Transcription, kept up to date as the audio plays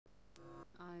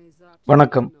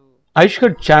வணக்கம்.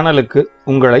 ஐஷ்கட் சேனலுக்கு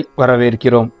உங்களை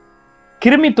வரவேற்கிறோம்.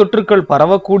 கிருமி தொற்றுக்கள்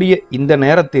பரவக்கூடிய இந்த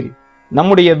நேரத்தில்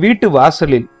நம்முடைய வீட்டு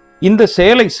வாசலில் இந்த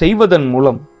செயலை செய்வதன்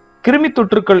மூலம் கிருமி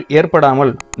தொற்றுக்கள்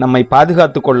ஏற்படாமல் நம்மை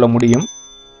பாதுகாத்து கொள்ள முடியும்.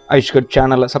 ஐஷ்கட்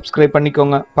சேனலை சப்ஸ்கிரைப்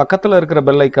பண்ணிக்கோங்க. பக்கத்தில் இருக்கிற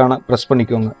பெல் ஐகானை பிரஸ்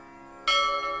பண்ணிக்கோங்க.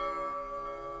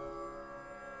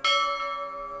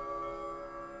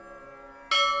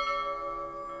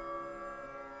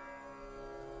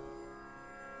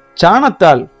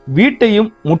 சாணத்தால் வீட்டையும்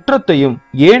முற்றத்தையும்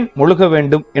ஏன் மொழுக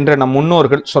வேண்டும் என்று நம்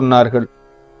முன்னோர்கள் சொன்னார்கள்.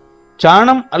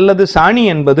 சாணம் அல்லது சாணி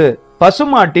என்பது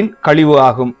பசுமாட்டின் கழிவு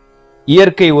ஆகும்.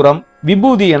 இயற்கை உரம்,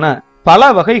 விபூதி என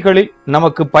பல வகைகளில்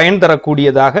நமக்கு பயன்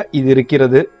தரக்கூடியதாக இது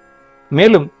இருக்கிறது.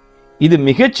 மேலும் இது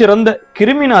மிகச்சிறந்த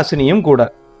கிருமிநாசினியும் கூட.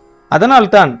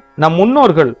 அதனால்தான் நம்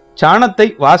முன்னோர்கள் சாணத்தை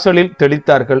வாசலில்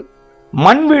தெளித்தார்கள்.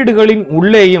 மண் வீடுகளின்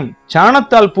உள்ளேயும்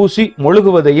சாணத்தால் பூசி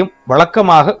மொழுகுவதையும்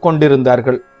வழக்கமாக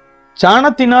கொண்டிருந்தார்கள்.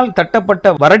 சாணத்தினால்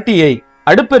தட்டப்பட்ட வரட்டியை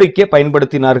அடுப்பெரிக்க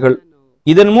பயன்படுத்தினார்கள்.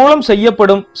 இதன் மூலம்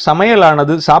செய்யப்படும்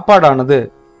சமையலானது, சாப்பாடானது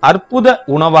அற்புத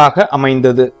உணவாக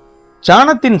அமைந்தது.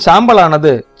 சாணத்தின்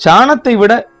சாம்பலானது சாணத்தை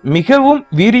விட மிகவும்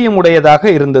வீரியமுடையதாக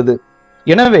இருந்தது.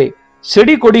 எனவே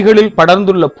செடி கொடிகளில்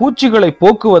படர்ந்துள்ள பூச்சிகளை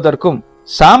போக்குவதற்கும்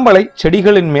சாம்பலை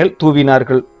செடிகளின் மேல்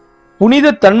தூவினார்கள்.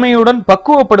 புனித தன்மையுடன்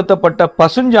பக்குவப்படுத்தப்பட்ட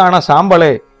பசுஞ்சாண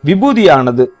சாம்பலே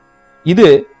விபூதியானது. இது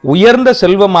உயர்ந்த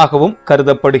செல்வமாகவும்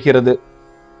கருதப்படுகிறது.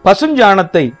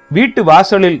 பசுஞ்சாணத்தை வீட்டு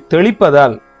வாசலில்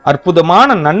தெளிப்பதால்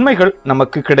அற்புதமான நன்மைகள்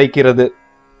நமக்கு கிடைக்கிறது.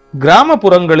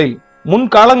 கிராமப்புறங்களில்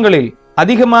முன்காலங்களில்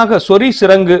அதிகமாக சொறி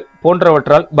சிரங்கு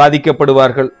போன்றவற்றால்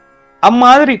பாதிக்கப்படுவார்கள்.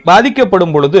 அம்மாதிரி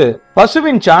பாதிக்கப்படும் பொழுது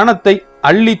பசுவின் சாணத்தை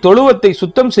அள்ளி தொழுவத்தை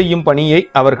சுத்தம் செய்யும் பணியை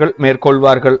அவர்கள்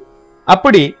மேற்கொள்வார்கள்.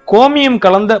 அப்படி கோமியம்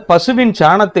கலந்த பசுவின்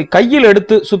சாணத்தை கையில்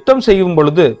எடுத்து சுத்தம் செய்யும்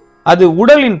பொழுது அது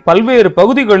உடலின் பல்வேறு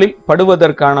பகுதிகளில்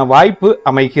படுவதற்கான வாய்ப்பு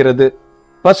அமைகிறது.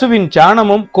 பசுவின்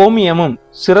சாணமும் கோமியமும்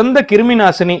சிறந்த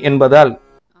கிருமிநாசினி என்பதால்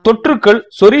தொற்றுக்கள்,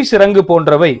 சொறி சிரங்கு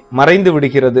போன்றவை மறைந்து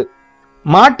விடுகிறது.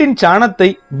 மாட்டின் சாணத்தை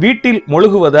வீட்டில்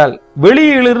மொழுகுவதால்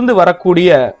வெளியிலிருந்து வரக்கூடிய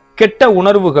கெட்ட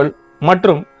உணர்வுகள்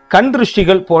மற்றும் கண்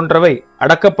திருஷ்டிகள் போன்றவை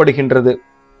அடக்கப்படுகின்றது.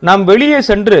 நாம் வெளியே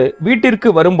சென்று வீட்டிற்கு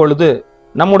வரும் பொழுது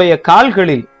நம்முடைய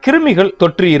கால்களில் கிருமிகள்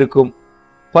தொற்றி இருக்கும்.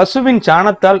 பசுவின்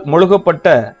சாணத்தால் மொழுகப்பட்ட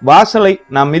வாசலை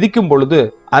நாம் மிதிக்கும் பொழுது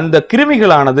அந்த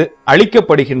கிருமிகளானது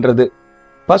அழிக்கப்படுகின்றது.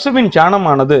 பசுவின்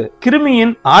சாணமானது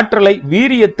கிருமியின் ஆற்றலை,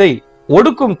 வீரியத்தை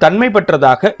ஒடுக்கும் தன்மை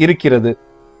பெற்றதாக இருக்கிறது.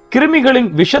 கிருமிகளின்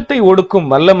விஷத்தை ஒடுக்கும்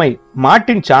வல்லமை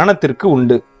மாட்டின் சாணத்திற்கு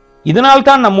உண்டு.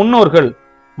 இதனால்தான் நம் முன்னோர்கள்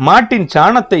மாட்டின்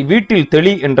சாணத்தை வீட்டில்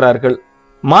தெளி என்றார்கள்.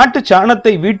 மாட்டு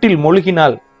சாணத்தை வீட்டில்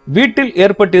மொழுகினால் வீட்டில்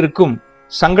ஏற்பட்டிருக்கும்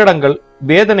சங்கடங்கள்,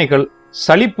 வேதனைகள்,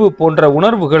 சலிப்பு போன்ற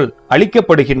உணர்வுகள்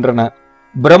அளிக்கப்படுகின்றன.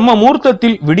 பிரம்ம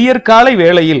முகூர்த்தத்தில் விடியற்காலை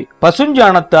வேளையில்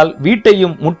பசுஞ்சாணத்தால்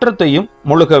வீட்டையும் முற்றத்தையும்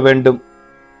மொழுக வேண்டும்.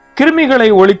 கிருமிகளை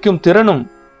ஒழிக்கும் திறனும்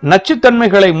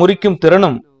நச்சுத்தன்மைகளை முறிக்கும்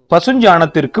திறனும்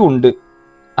பசுஞ்சாணத்திற்கு உண்டு.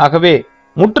 ஆகவே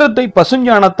முற்றத்தை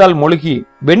பசுஞ்சாணத்தால் மொழுகி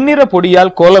வெண்ணிற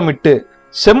பொடியால் கோலமிட்டு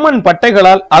செம்மண்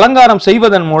பட்டைகளால் அலங்காரம்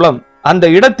செய்வதன் மூலம் அந்த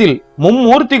இடத்தில்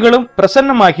மும்மூர்த்திகளும்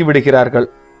பிரசன்னமாகி விடுகிறார்கள்.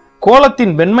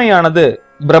 கோலத்தின் வெண்மையானது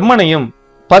பிரம்மனையும்,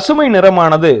 பசுமை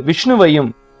நிறமானது விஷ்ணுவையும்,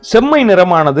 செம்மை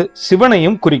நிறமானது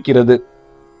சிவனையும் குறிக்கிறது.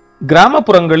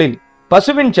 கிராமப்புறங்களில்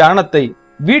பசுவின் சாணத்தை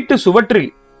வீட்டு சுவற்றில்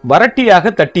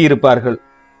வரட்டியாக தட்டியிருப்பார்கள்.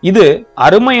 இது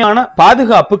அருமையான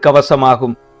பாதுகாப்பு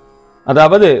கவசமாகும்.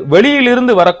 அதாவது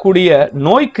வெளியிலிருந்து வரக்கூடிய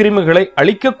நோய் கிருமிகளை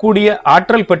அழிக்கக்கூடிய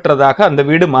ஆற்றல் பெற்றதாக அந்த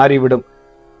வீடு மாறிவிடும்.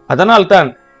 அதனால்தான்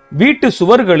வீட்டு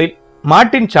சுவர்களில்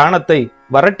மாட்டின் சாணத்தை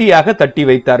வரட்டியாக தட்டி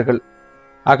வைத்தார்கள்.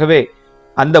 ஆகவே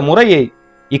அந்த முறையை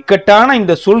இக்கட்டான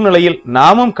இந்த சூழ்நிலையில்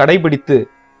நாமும் கடைபிடித்து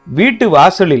வீட்டு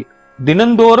வாசலில்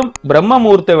தினந்தோறும் பிரம்ம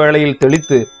முகூர்த்த வேளையில்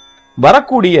தெளித்து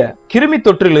வரக்கூடிய கிருமி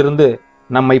தொற்றிலிருந்து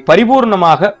நம்மை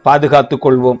பரிபூர்ணமாக பாதுகாத்துக்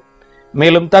கொள்வோம்.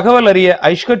 மேலும் தகவல் அறிய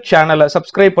ஐஷ்கட் சேனலை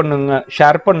சப்ஸ்கிரைப் பண்ணுங்க,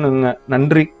 ஷேர் பண்ணுங்க.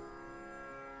 நன்றி.